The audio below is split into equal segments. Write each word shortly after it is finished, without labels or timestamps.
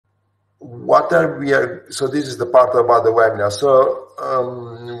So this is the part about the webinar. So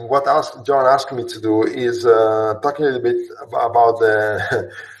what John asked me to do is talking a little bit about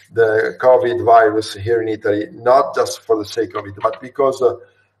the COVID virus here in Italy, not just for the sake of it, but because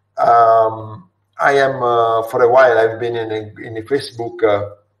I am, for a while, I've been in a Facebook,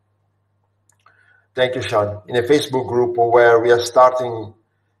 thank you, Sean, in a Facebook group where we are starting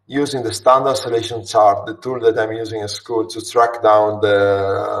using the Standard Celeration Chart, the tool that I'm using in school to track down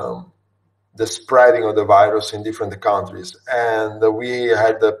the spreading of the virus in different countries. And we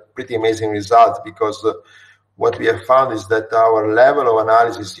had a pretty amazing result, because what we have found is that our level of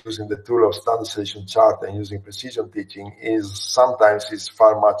analysis using the tool of Standard Celeration Chart and using precision teaching is sometimes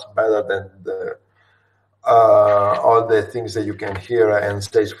far much better than all the things that you can hear and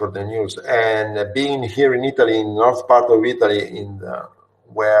stage for the news. And being here in Italy, in north part of Italy,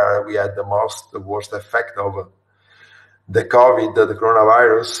 where we had the worst effect of the COVID, the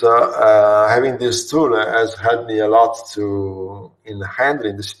coronavirus, having this tool has helped me a lot in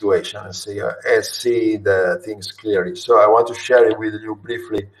handling the situation and see the things clearly. So I want to share it with you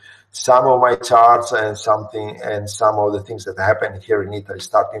briefly, some of my charts and some of the things that happened here in Italy,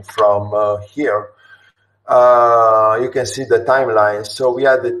 starting from here. You can see the timeline. So we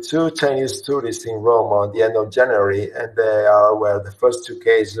had the 2 Chinese tourists in Rome on the end of January, and they were the first 2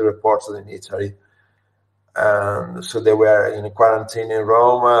 cases reported in Italy. So they were in quarantine in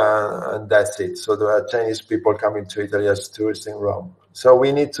Rome, and that's it. So there were Chinese people coming to Italy as tourists in Rome. So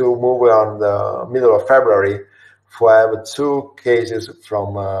we need to move on the middle of February for have 2 cases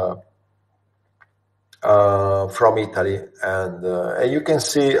from Italy, and you can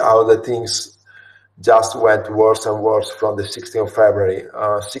see how the things just went worse and worse from the 16th of February.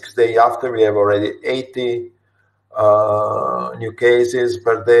 6 days after, we have already 80 new cases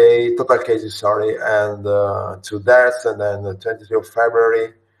per day, total cases, sorry, and 2 deaths. And then the 23rd of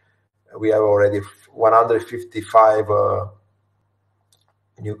February, we have already 155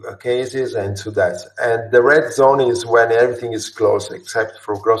 new cases and 2 deaths. And the red zone is when everything is closed, except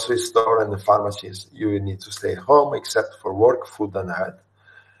for grocery store and the pharmacies. You need to stay home, except for work, food, and health.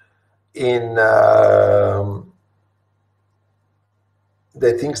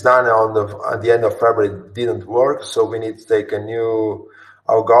 The things done at the end of February didn't work, so we need to take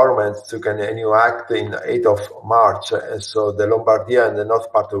our government took a new act in 8th of March, and so the Lombardia and the north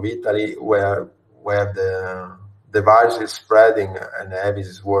part of Italy, where the virus is spreading and having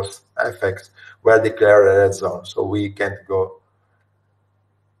its worst effects, were declared a red zone, so we can't go.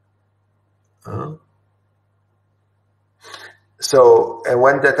 So, and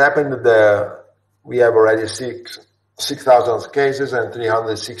when that happened, we have already 6,000 cases and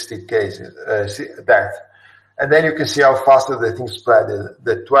 360 cases death. And then you can see how fast the thing spread.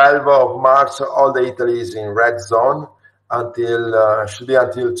 The 12th of March, all the Italy is in red zone should be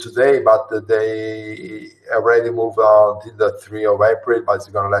until today, but they already moved on until the 3rd of April, but it's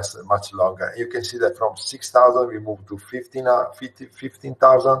going to last much longer. You can see that from 6,000, we moved to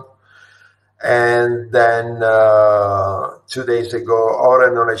 15,000. And then 2 days ago, all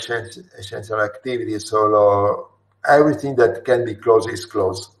non-essential activities, so everything that can be closed is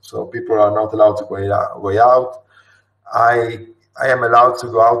closed. So people are not allowed to go out. I am allowed to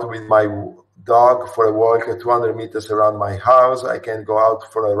go out with my dog for a walk at 200 meters around my house. I can go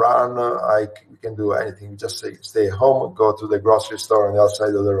out for a run. We can do anything. Just stay home, go to the grocery store on the other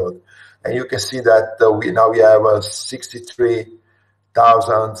side of the road. And you can see that we have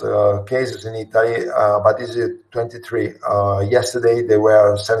 63,000 cases in Italy, but this is 23. Yesterday there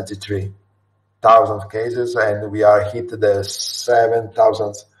were 73,000 cases, and we are hit the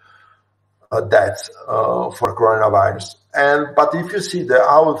 7,000 deaths for coronavirus. But if you see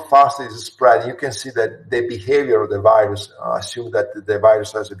how fast it is spread, you can see that the behavior of the virus, assume that the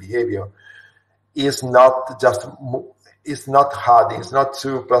virus has a behavior, is not hard. It's not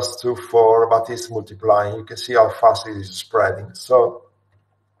 2 + 2 = 4, but it's multiplying. You can see how fast it is spreading. So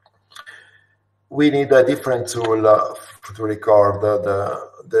we need a different tool to record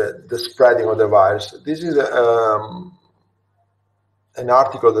the spreading of the virus. This is an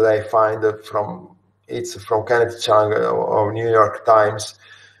article that I find from Kenneth Chang of New York Times,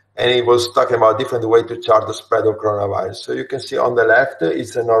 and he was talking about different way to chart the spread of coronavirus. So you can see on the left,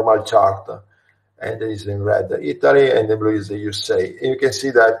 it's a normal chart, and it is in red Italy, and the blue is the USA. And you can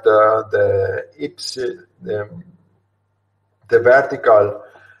see that the vertical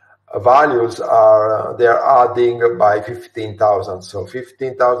values they're adding by 15,000. So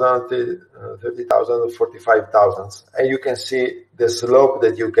 15,000, 30,000, 45,000. And you can see the slope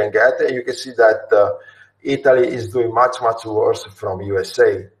that you can get, and you can see that Italy is doing much, much worse from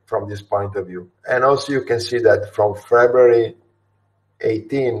USA from this point of view. And also you can see that from February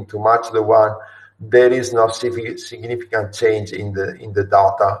 18 to match the one, there is no significant change in the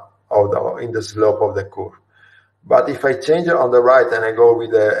data or in the slope of the curve. But if I change it on the right and I go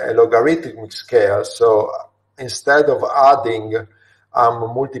with a logarithmic scale, so instead of adding,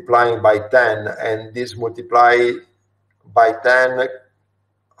 I'm multiplying by 10, and this multiply by 10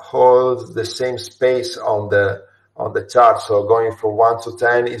 holds the same space on the chart. So going from 1 to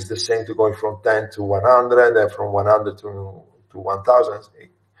 10 is the same to going from 10 to 100, and from 100 to 1000,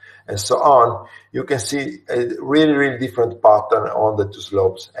 and so on. You can see a really different pattern on the two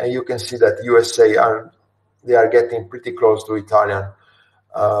slopes, and you can see that USA they are getting pretty close to Italian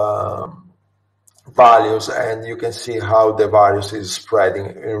values, and you can see how the virus is spreading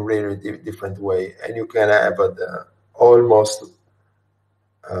in a really different way, and you can have almost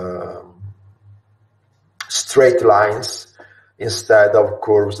straight lines instead of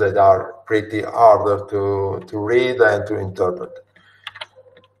curves that are pretty harder to read and to interpret.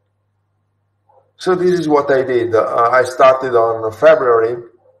 So this is what I did. I started on February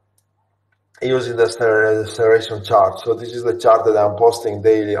using the Standard Celeration Chart. So this is the chart that I'm posting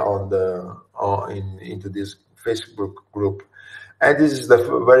daily into this Facebook group. And this is the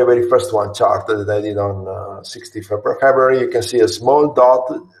very first one chart that I did on 16th February. You can see a small dot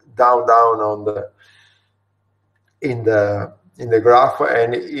down on in the graph,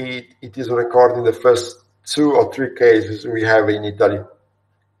 and it is recording the first 2 or 3 cases we have in Italy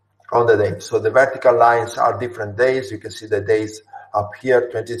on the day. So the vertical lines are different days. You can see the days up here,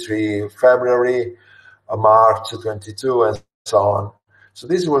 23 February, March 22, and so on. So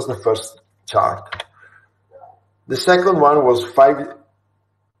this was the first chart. The second one was 5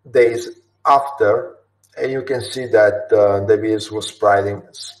 days after, and you can see that the virus was spreading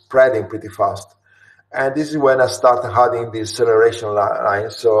pretty fast. And this is when I started adding the acceleration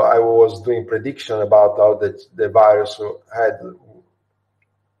lines. So I was doing prediction about how the virus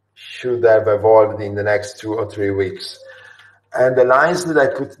should have evolved in the next 2 or 3 weeks. And the lines that I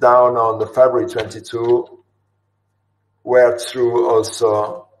put down on the February 22 were true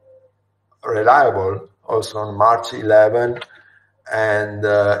also reliable, also on March 11 and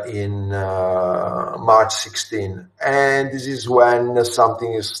in March 16. And this is when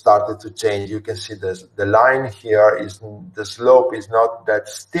something is started to change. You can see this. The line here the slope is not that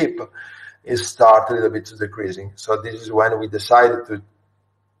steep. It started a little bit decreasing. So this is when we decided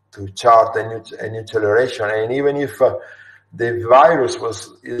to chart a new acceleration. And even if the virus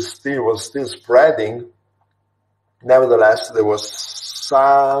was still spreading, nevertheless, there was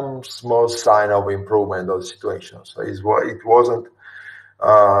some small sign of improvement of the situation. So it wasn't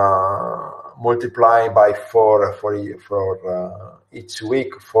multiplying by 4 for each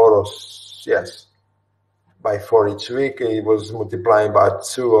week. By 4 each week. It was multiplying by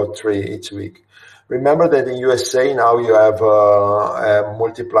 2 or 3 each week. Remember that in USA now you have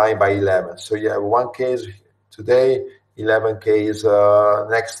multiplying by 11. So you have 1 case today, 11 case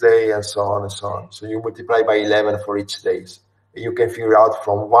next day, and so on and so on. So you multiply by 11 for each day. You can figure out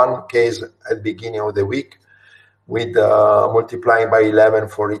from 1 case at the beginning of the week with multiplying by 11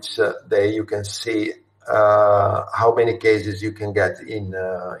 for each day. You can see how many cases you can get in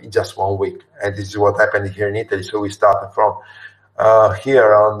just 1 week. And this is what happened here in Italy. So we started from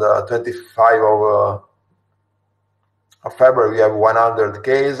here on the 25 of February, we have 100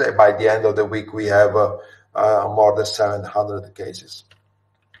 cases. And by the end of the week, we have more than 700 cases.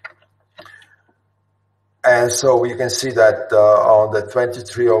 And so you can see that on the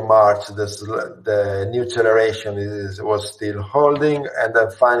 23rd of March, the new acceleration was still holding. And then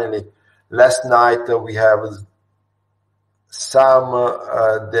finally, last night, we have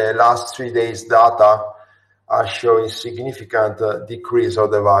the last 3 days data are showing significant decrease of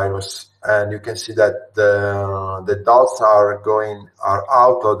the virus. And you can see that the dots are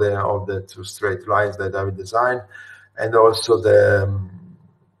out of the 2 straight lines that I've designed. And also the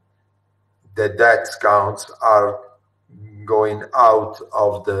death counts are going out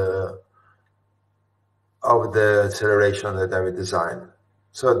of the acceleration that I've designed.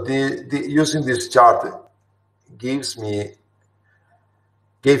 So using this chart gave me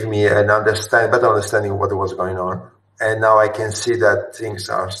an better understanding of what was going on. And now I can see that things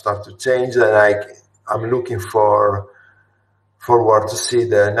are starting to change, and I'm looking forward to see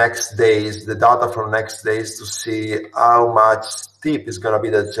the next days, the data from next days, to see how much steep is going to be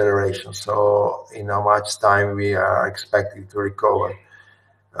the acceleration. So in how much time we are expecting to recover.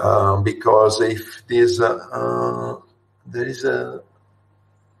 Because if this, I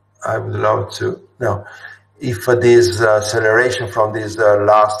would love to, no. If this acceleration from these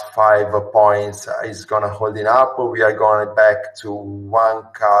last 5 points is going to hold it up, we are going back to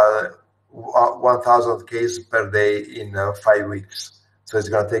 1,000 cases per day in 5 weeks. So it's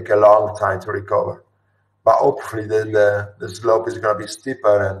going to take a long time to recover. But hopefully the slope is going to be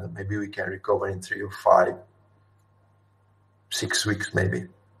steeper, and maybe we can recover in 3 or 5, 6 weeks maybe.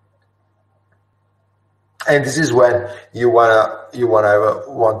 And this is when you want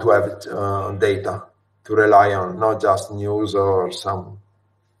to have data to rely on, not just news or some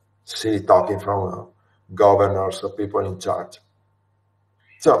silly talking from governors or people in charge.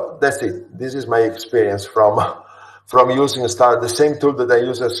 So that's it. This is my experience from using the same tool that I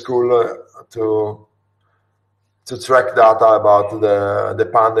use at school to track data about the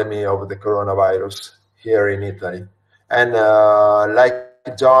pandemic of the coronavirus here in Italy. And like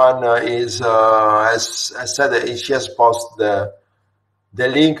John has said, she has posted the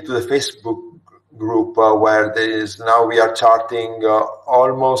link to the Facebook group where there is now we are charting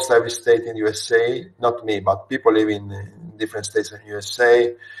almost every state in USA. Not me, but people living in different states in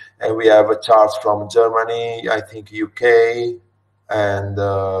USA. And we have charts from Germany, I think UK, and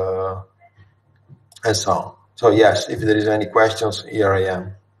so on. So yes, if there is any questions, here I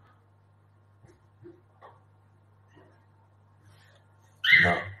am.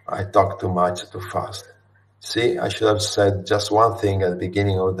 No, I talk too much, too fast. See, I should have said just one thing at the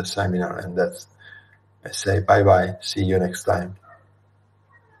beginning of the seminar, and that's, I say bye-bye, see you next time.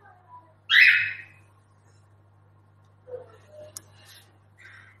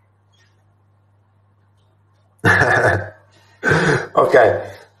 Okay,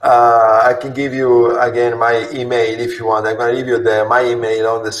 I can give you again my email if you want. I'm going to leave you my email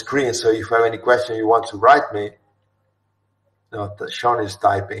on the screen, so if you have any question you want to write me. No, Sean is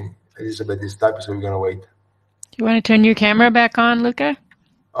typing. Elizabeth is typing, so we're going to wait. Do you want to turn your camera back on, Luca?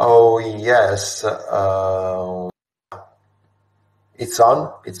 Oh, yes. It's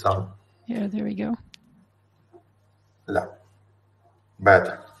on. It's on. Yeah, there we go. No.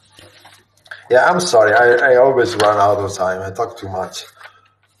 Better. Yeah, I'm sorry. I always run out of time. I talk too much.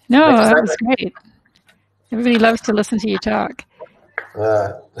 No, that was great. Everybody loves to listen to you talk.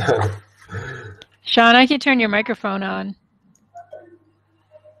 Sean, I can turn your microphone on.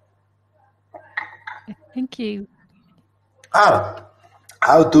 I think you...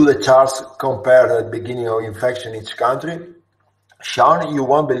 How do the charts compare at the beginning of infection in each country? Sean, you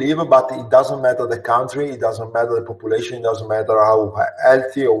won't believe it, but it doesn't matter the country, it doesn't matter the population, it doesn't matter how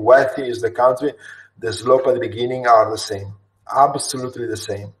healthy or wealthy is the country, the slope at the beginning are the same, absolutely the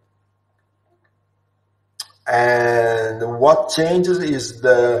same. And what changes is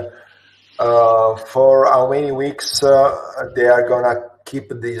for how many weeks they are gonna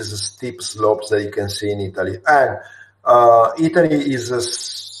keep these steep slopes that you can see in Italy. And Italy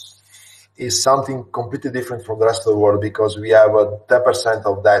is something completely different from the rest of the world because we have 10%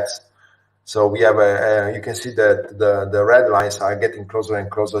 of deaths. So we have you can see that the red lines are getting closer and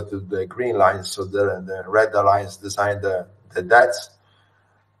closer to the green lines. So the red lines design the deaths.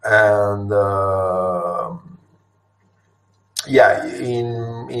 And yeah,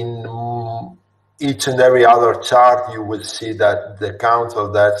 in each and every other chart, you will see that the count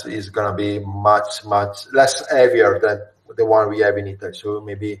of that is going to be much less heavier than the one we have in Italy. So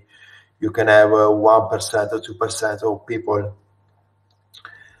maybe you can have 1% or 2% of people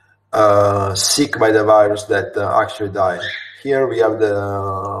sick by the virus that actually die. Here we have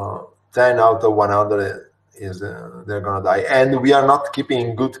the 10 out of 100 is they're going to die. And we are not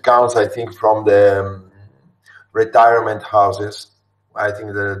keeping good counts, I think, from the retirement houses. I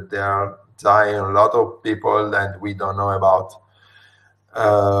think that there are dying a lot of people that we don't know about.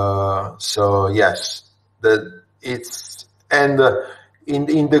 So yes, in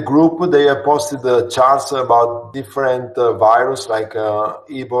the group they have posted the charts about different virus like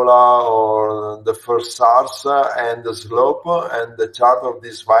Ebola or the first SARS and the slope, and the chart of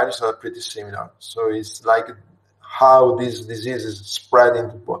this virus are pretty similar. So it's like how this disease is spread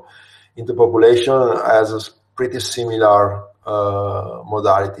into population as pretty similar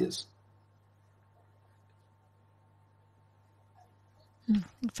modalities.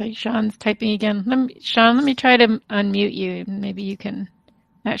 Looks like Sean's typing again. Sean, let me try to unmute you. Maybe you can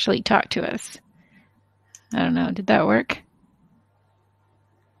actually talk to us. I don't know. Did that work?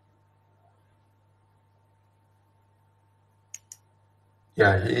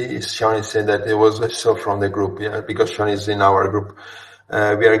 Yeah, Sean is saying that it was so from the group. Yeah, because Sean is in our group. We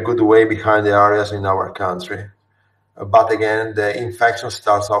are a good way behind the areas in our country. But again, the infection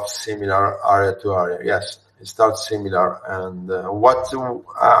starts off similar area to area. Yes, it starts similar. And what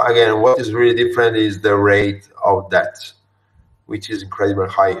is really different is the rate of death, which is incredibly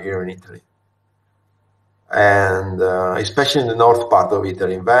high here in Italy. And especially in the north part of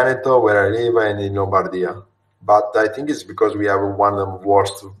Italy, in Veneto, where I live, and in Lombardia. But I think it's because we have one of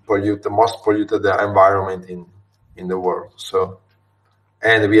the most polluted environment in the world. So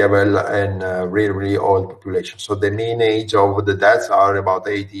and we have a really old population. So the mean age of the deaths are about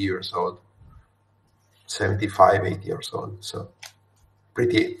 80 years old, 75, 80 years old. So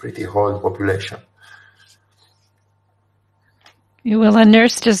pretty old population. Well, a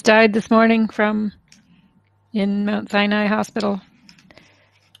nurse just died this morning in Mount Sinai Hospital.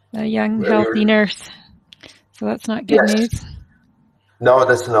 A young, healthy nurse. So that's not good news. No,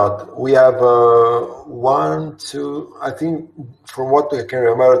 that's not. We have one, two, I think from what I can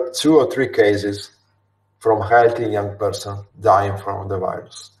remember, 2 or 3 cases from healthy young person dying from the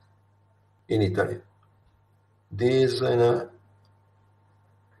virus in Italy. This,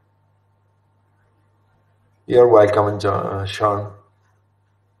 you're welcome, Sean.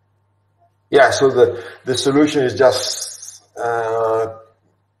 Yeah, so the solution is just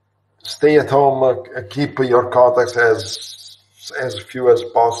stay at home, keep your contacts as few as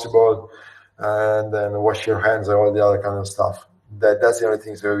possible, and then wash your hands and all the other kind of stuff. That's the only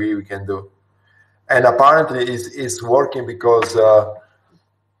things that we can do. And apparently it's working because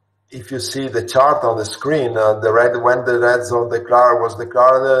if you see the chart on the screen, when the red zone was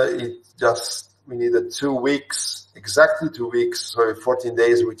declared, we needed 2 weeks, exactly 2 weeks, so 14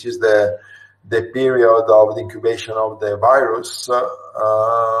 days, which is the period of the incubation of the virus.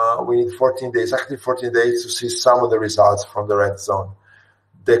 We need 14 days, exactly 14 days to see some of the results from the red zone.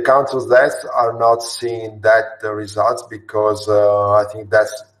 The council's deaths are not seeing that results because I think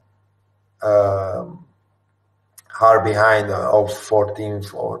that's are behind of 14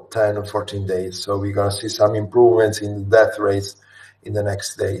 or 10 or 14 days. So we're going to see some improvements in the death rates in the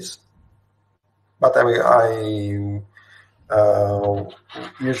next days. But I mean,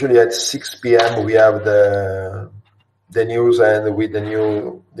 usually at 6 p.m. we have the news, and with the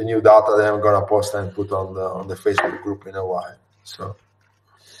new data that I'm gonna post and put on the Facebook group in a while. So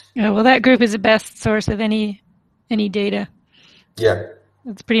yeah, well, that group is the best source of any data. Yeah,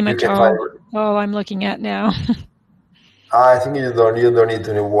 that's pretty much all I'm looking at now. I think you don't need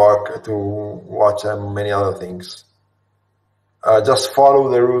to watch many other things. Just follow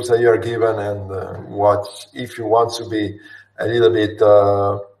the rules that you are given and watch. If you want to be a little bit,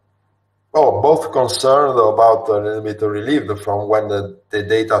 both concerned about a little bit relieved from when the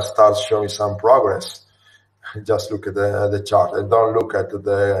data starts showing some progress, just look at the chart and don't look at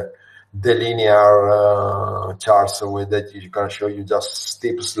the linear charts that you can show you just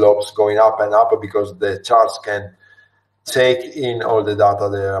steep slopes going up and up, because the charts can take in all the data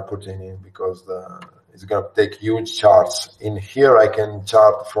they are putting in, because it's going to take huge charts. In here, I can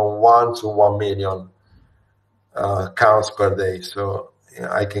chart from 1 to 1 million counts per day. So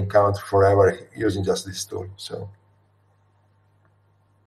I can count forever using just this tool. So